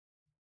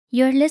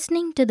You're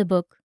listening to the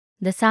book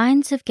The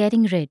Science of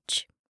Getting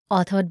Rich,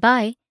 authored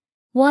by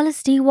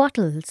Wallace D.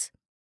 Wattles.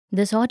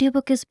 This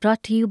audiobook is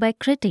brought to you by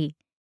Kriti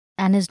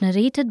and is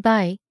narrated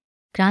by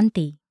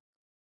Kranti.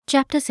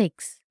 Chapter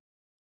 6.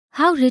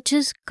 How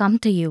Riches Come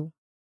to You.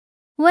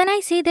 When I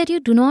say that you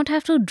do not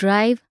have to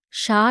drive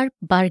sharp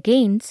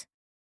bargains,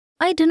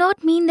 I do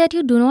not mean that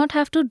you do not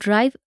have to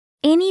drive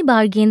any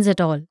bargains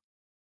at all,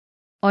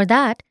 or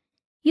that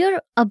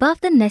you're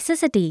above the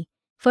necessity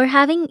for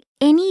having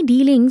any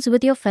dealings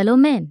with your fellow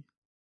men.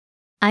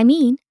 I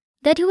mean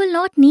that you will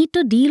not need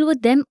to deal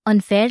with them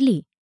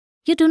unfairly.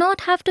 You do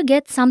not have to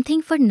get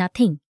something for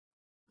nothing,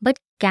 but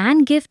can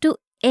give to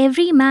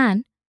every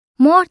man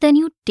more than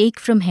you take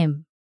from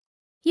him.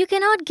 You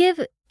cannot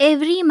give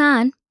every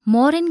man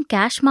more in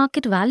cash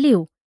market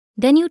value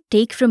than you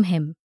take from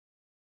him,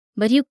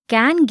 but you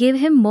can give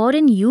him more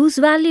in use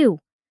value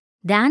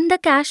than the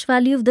cash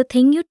value of the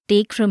thing you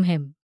take from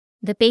him.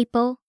 The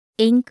paper,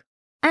 ink,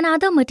 and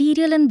other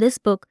material in this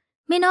book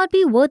may not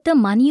be worth the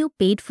money you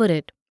paid for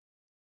it.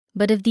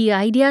 But if the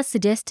ideas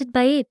suggested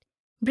by it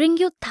bring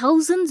you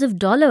thousands of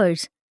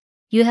dollars,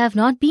 you have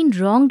not been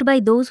wronged by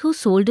those who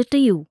sold it to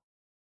you.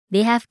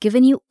 They have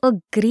given you a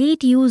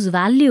great use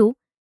value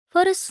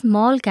for a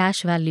small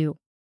cash value.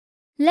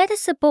 Let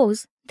us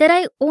suppose that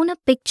I own a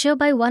picture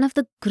by one of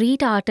the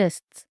great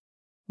artists,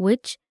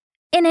 which,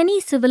 in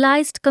any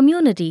civilized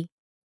community,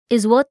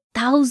 is worth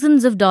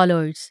thousands of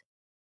dollars.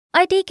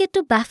 I take it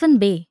to Baffin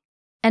Bay,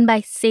 and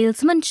by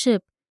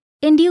salesmanship,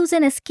 induce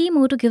an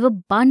Eskimo to give a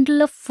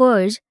bundle of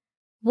furs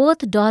worth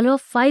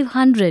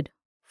 $500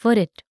 for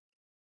it.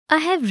 I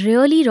have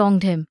really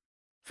wronged him,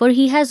 for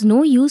he has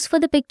no use for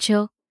the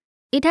picture.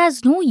 It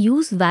has no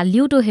use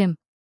value to him.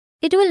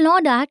 It will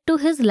not add to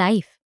his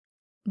life.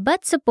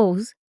 But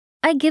suppose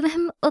I give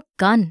him a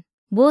gun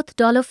worth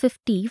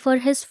 $50 for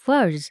his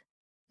furs.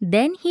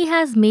 Then he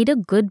has made a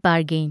good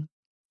bargain.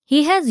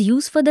 He has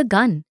use for the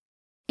gun.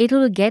 It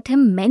will get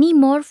him many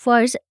more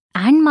furs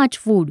and much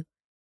food.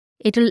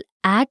 It will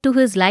add to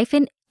his life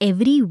in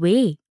every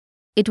way.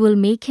 It will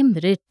make him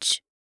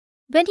rich.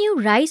 When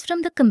you rise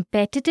from the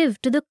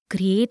competitive to the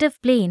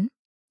creative plane,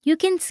 you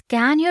can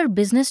scan your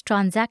business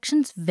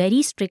transactions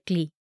very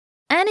strictly.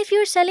 And if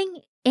you're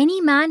selling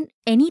any man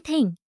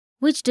anything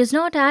which does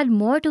not add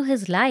more to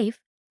his life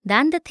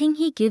than the thing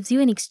he gives you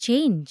in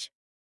exchange,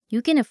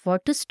 you can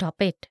afford to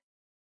stop it.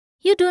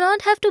 You do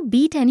not have to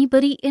beat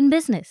anybody in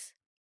business.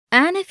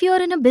 And if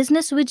you're in a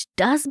business which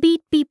does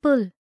beat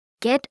people,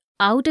 get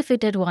out of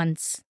it at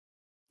once.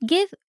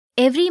 Give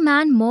every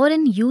man more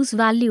in use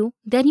value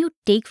than you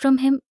take from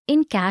him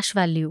in cash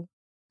value.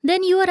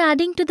 Then you are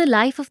adding to the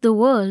life of the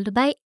world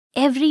by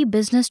every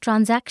business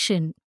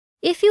transaction.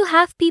 If you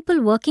have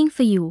people working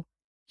for you,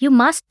 you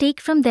must take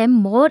from them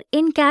more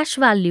in cash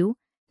value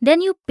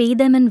than you pay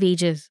them in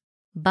wages.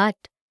 But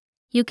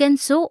you can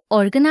so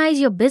organize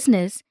your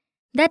business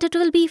that it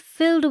will be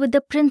filled with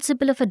the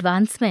principle of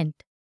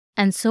advancement,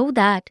 and so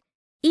that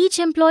each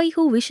employee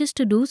who wishes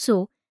to do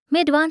so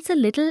may advance a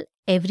little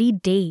every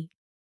day.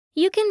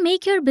 You can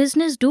make your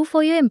business do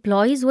for your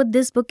employees what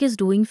this book is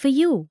doing for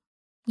you.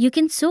 You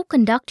can so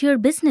conduct your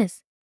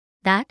business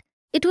that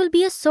it will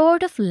be a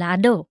sort of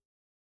ladder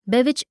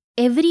by which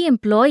every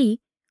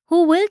employee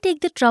who will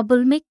take the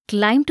trouble may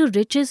climb to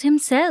riches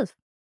himself,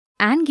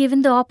 and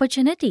given the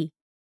opportunity.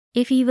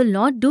 If he will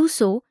not do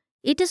so,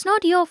 it is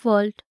not your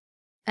fault.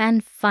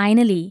 And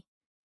finally,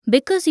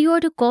 because you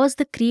are to cause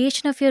the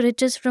creation of your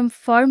riches from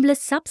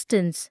formless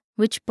substance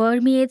which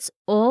permeates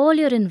all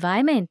your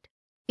environment,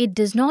 it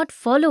does not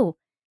follow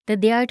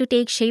that they are to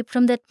take shape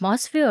from the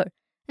atmosphere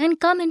and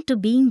come into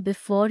being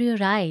before your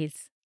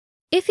eyes.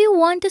 If you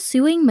want a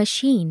sewing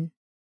machine,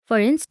 for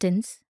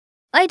instance,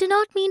 I do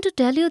not mean to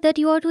tell you that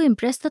you are to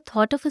impress the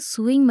thought of a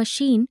sewing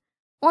machine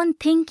on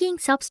thinking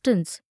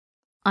substance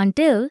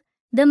until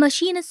the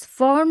machine is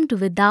formed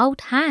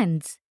without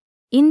hands,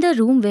 in the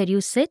room where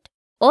you sit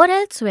or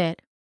elsewhere.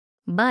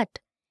 But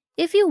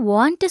if you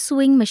want a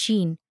sewing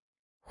machine,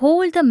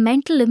 hold the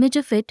mental image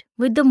of it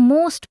with the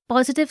most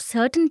positive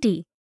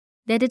certainty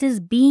that it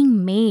is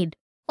being made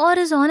or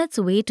is on its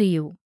way to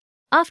you.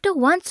 After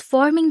once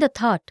forming the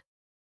thought,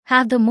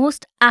 have the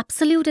most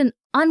absolute and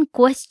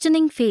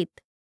unquestioning faith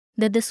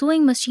that the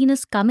sewing machine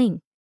is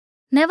coming.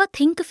 Never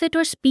think of it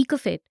or speak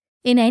of it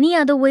in any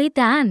other way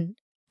than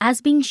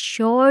as being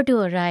sure to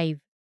arrive.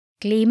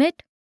 Claim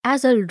it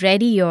as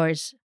already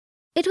yours.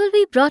 It will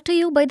be brought to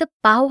you by the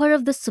power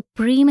of the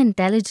supreme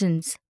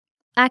intelligence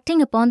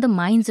acting upon the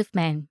minds of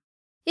men.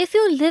 If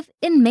you live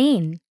in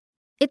Maine,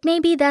 it may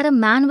be that a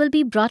man will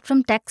be brought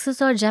from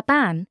Texas or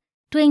Japan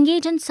to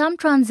engage in some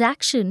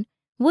transaction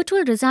which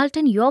will result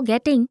in your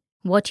getting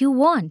what you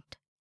want.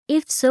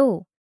 If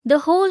so, the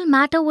whole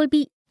matter will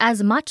be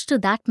as much to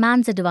that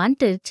man's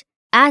advantage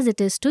as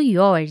it is to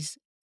yours.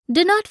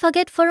 Do not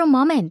forget for a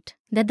moment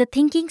that the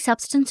thinking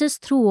substance is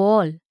through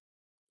all,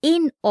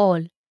 in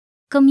all,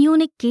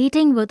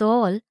 communicating with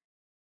all,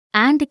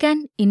 and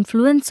can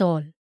influence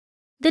all.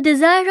 The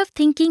desire of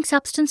thinking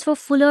substance for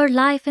fuller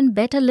life and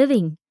better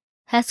living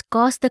has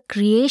caused the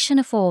creation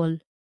of all.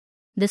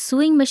 the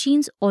sewing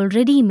machines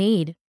already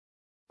made,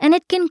 and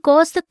it can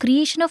cause the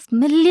creation of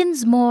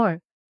millions more,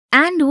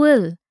 and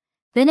will,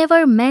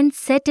 whenever men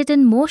set it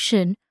in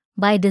motion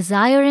by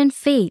desire and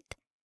faith,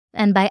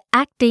 and by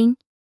acting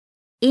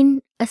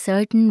in a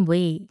certain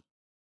way.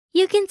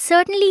 You can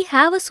certainly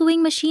have a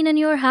sewing machine in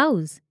your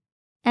house,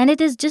 and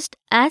it is just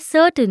as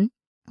certain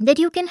that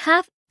you can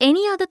have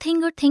any other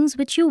thing or things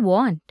which you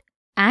want,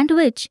 and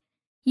which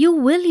you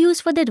will use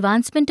for the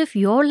advancement of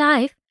your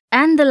life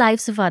and the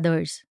lives of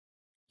others.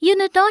 You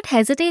need not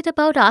hesitate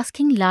about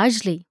asking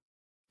largely,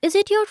 "Is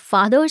it your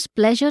Father's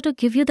pleasure to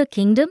give you the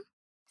kingdom?"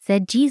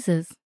 Said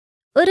Jesus.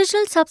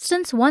 Original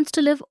substance wants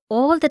to live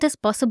all that is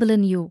possible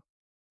in you,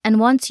 and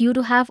wants you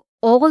to have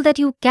all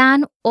that you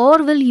can or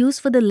will use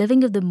for the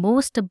living of the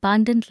most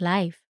abundant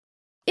life.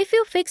 If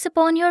you fix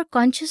upon your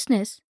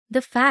consciousness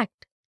the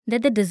fact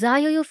that the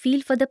desire you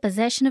feel for the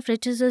possession of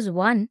riches is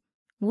one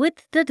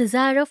with the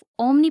desire of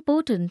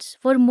omnipotence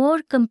for more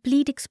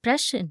complete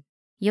expression,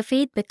 your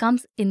faith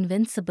becomes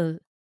invincible.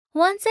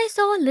 Once I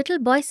saw a little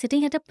boy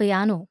sitting at a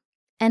piano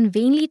and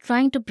vainly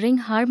trying to bring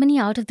harmony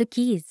out of the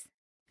keys,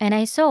 and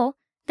I saw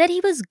that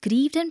he was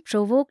grieved and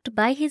provoked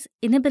by his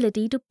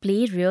inability to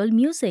play real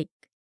music.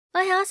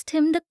 I asked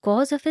him the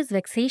cause of his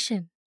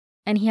vexation,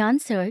 and he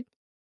answered,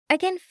 "I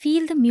can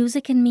feel the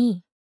music in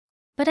me,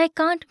 but I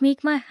can't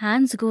make my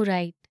hands go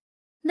right."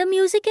 The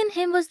music in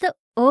him was the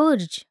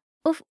urge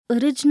of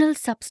original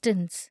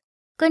substance,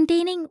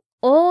 containing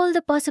all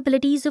the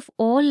possibilities of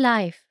all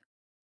life.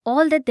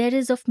 All that there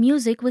is of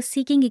music was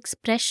seeking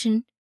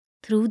expression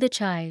through the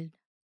child.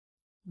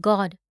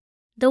 God,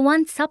 the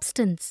one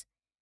substance,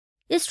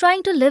 is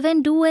trying to live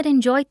and do and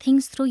enjoy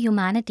things through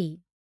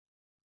humanity.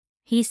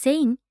 He is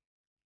saying,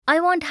 "I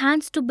want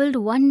hands to build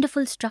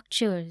wonderful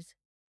structures,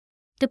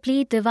 to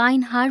play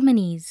divine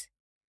harmonies,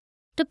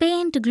 to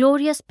paint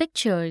glorious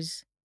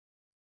pictures.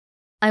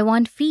 I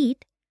want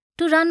feet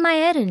to run my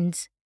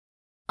errands,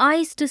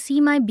 eyes to see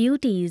my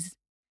beauties,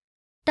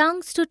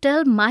 tongues to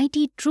tell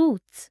mighty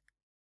truths,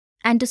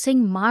 and to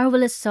sing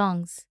marvelous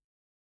songs,"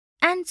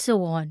 and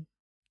so on.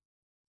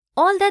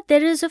 All that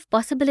there is of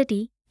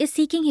possibility is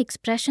seeking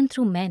expression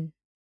through men.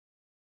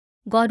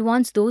 God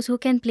wants those who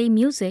can play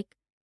music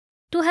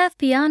to have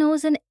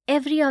pianos and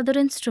every other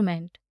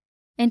instrument,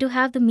 and to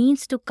have the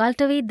means to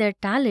cultivate their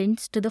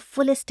talents to the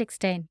fullest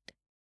extent.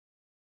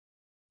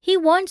 He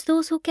wants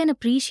those who can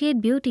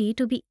appreciate beauty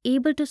to be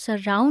able to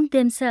surround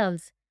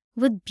themselves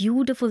with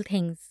beautiful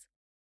things.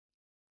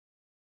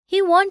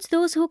 He wants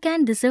those who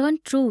can discern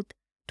truth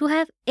to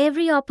have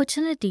every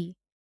opportunity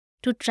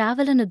to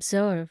travel and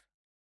observe.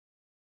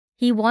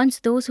 He wants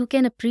those who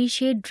can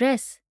appreciate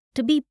dress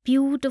to be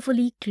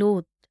beautifully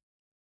clothed,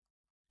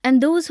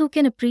 and those who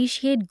can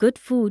appreciate good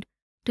food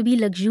to be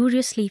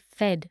luxuriously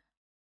fed.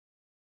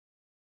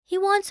 He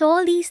wants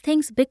all these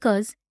things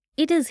because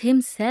it is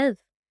Himself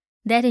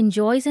that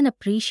enjoys and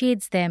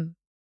appreciates them.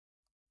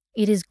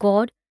 It is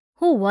God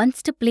who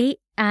wants to play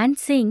and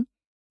sing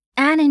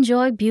and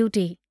enjoy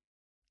beauty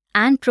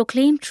and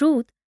proclaim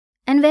truth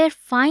and wear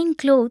fine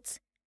clothes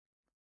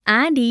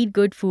and eat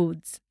good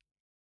foods.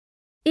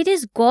 It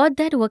is God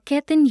that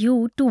worketh in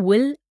you to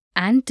will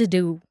and to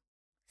do,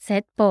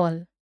 said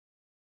Paul.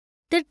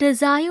 The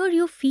desire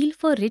you feel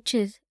for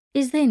riches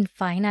is the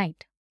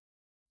infinite,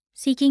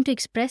 seeking to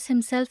express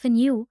Himself in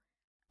you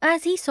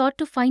as He sought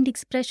to find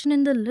expression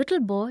in the little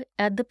boy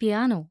at the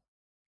piano.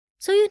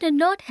 So you did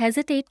not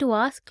hesitate to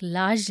ask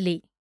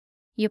largely.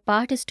 Your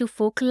part is to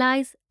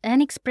focalize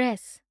and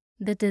express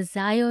the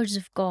desires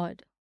of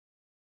God.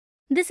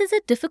 This is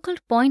a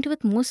difficult point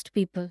with most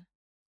people.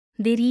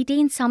 They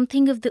retain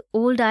something of the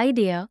old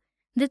idea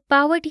that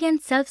poverty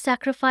and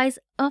self-sacrifice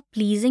are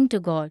pleasing to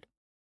God.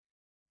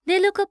 They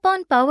look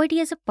upon poverty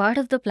as a part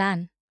of the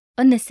plan,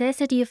 a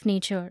necessity of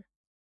nature.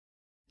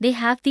 They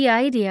have the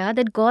idea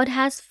that God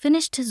has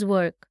finished His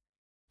work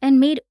and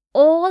made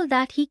all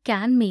that He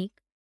can make,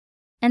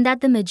 and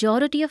that the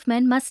majority of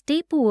men must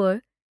stay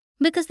poor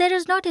because there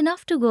is not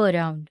enough to go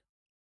around.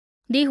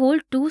 They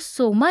hold to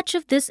so much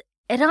of this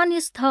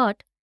erroneous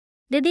thought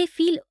that they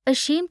feel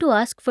ashamed to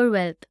ask for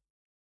wealth.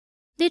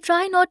 They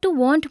try not to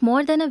want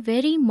more than a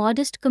very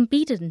modest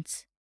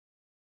competence,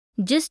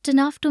 just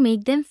enough to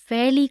make them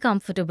fairly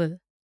comfortable.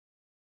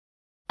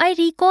 I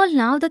recall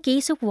now the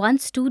case of one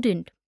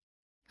student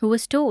who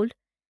was told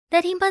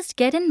that he must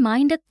get in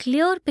mind a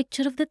clear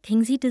picture of the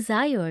things he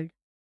desired,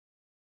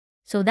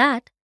 so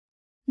that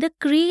the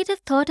creative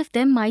thought of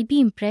them might be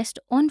impressed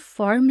on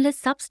formless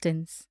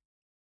substance.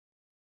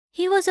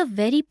 He was a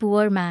very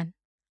poor man,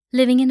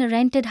 living in a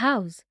rented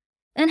house,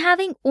 and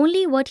having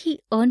only what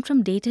he earned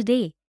from day to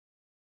day,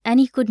 and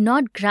he could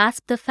not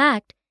grasp the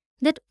fact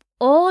that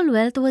all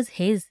wealth was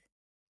his.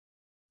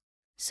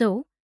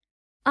 So,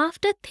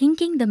 after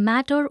thinking the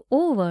matter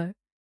over,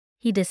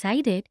 he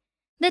decided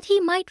that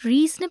he might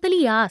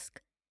reasonably ask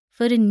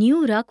for a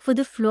new rug for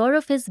the floor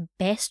of his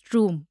best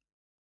room,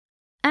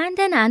 and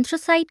an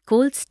anthracite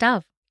coal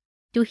stove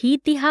to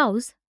heat the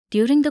house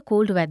during the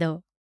cold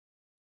weather.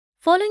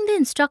 Following the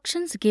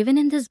instructions given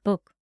in this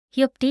book,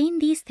 he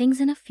obtained these things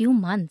in a few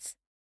months,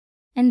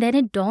 and then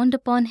it dawned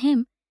upon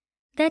him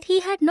that he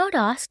had not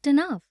asked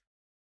enough.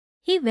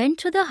 He went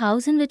to the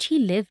house in which he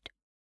lived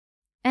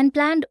and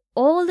planned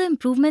all the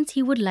improvements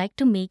he would like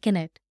to make in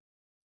it.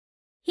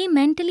 He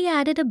mentally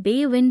added a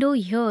bay window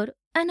here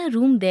and a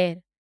room there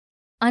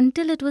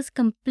until it was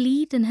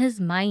complete in his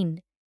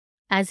mind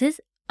as his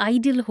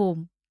ideal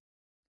home.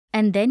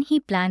 And then he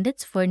planned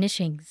its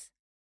furnishings.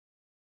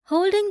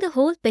 Holding the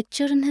whole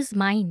picture in his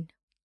mind,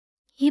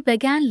 he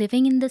began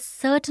living in this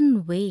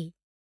certain way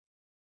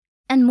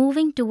and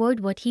moving toward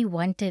what he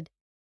wanted.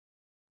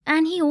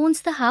 And he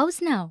owns the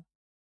house now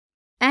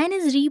and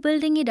is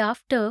rebuilding it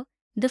after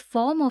the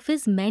form of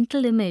his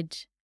mental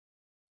image.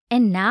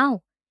 And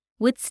now,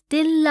 with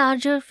still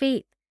larger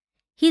faith,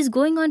 he is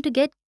going on to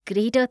get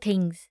greater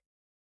things.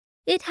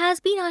 It has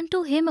been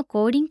unto him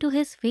according to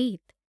his faith.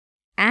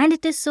 And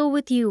it is so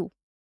with you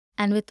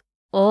and with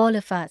all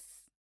of us.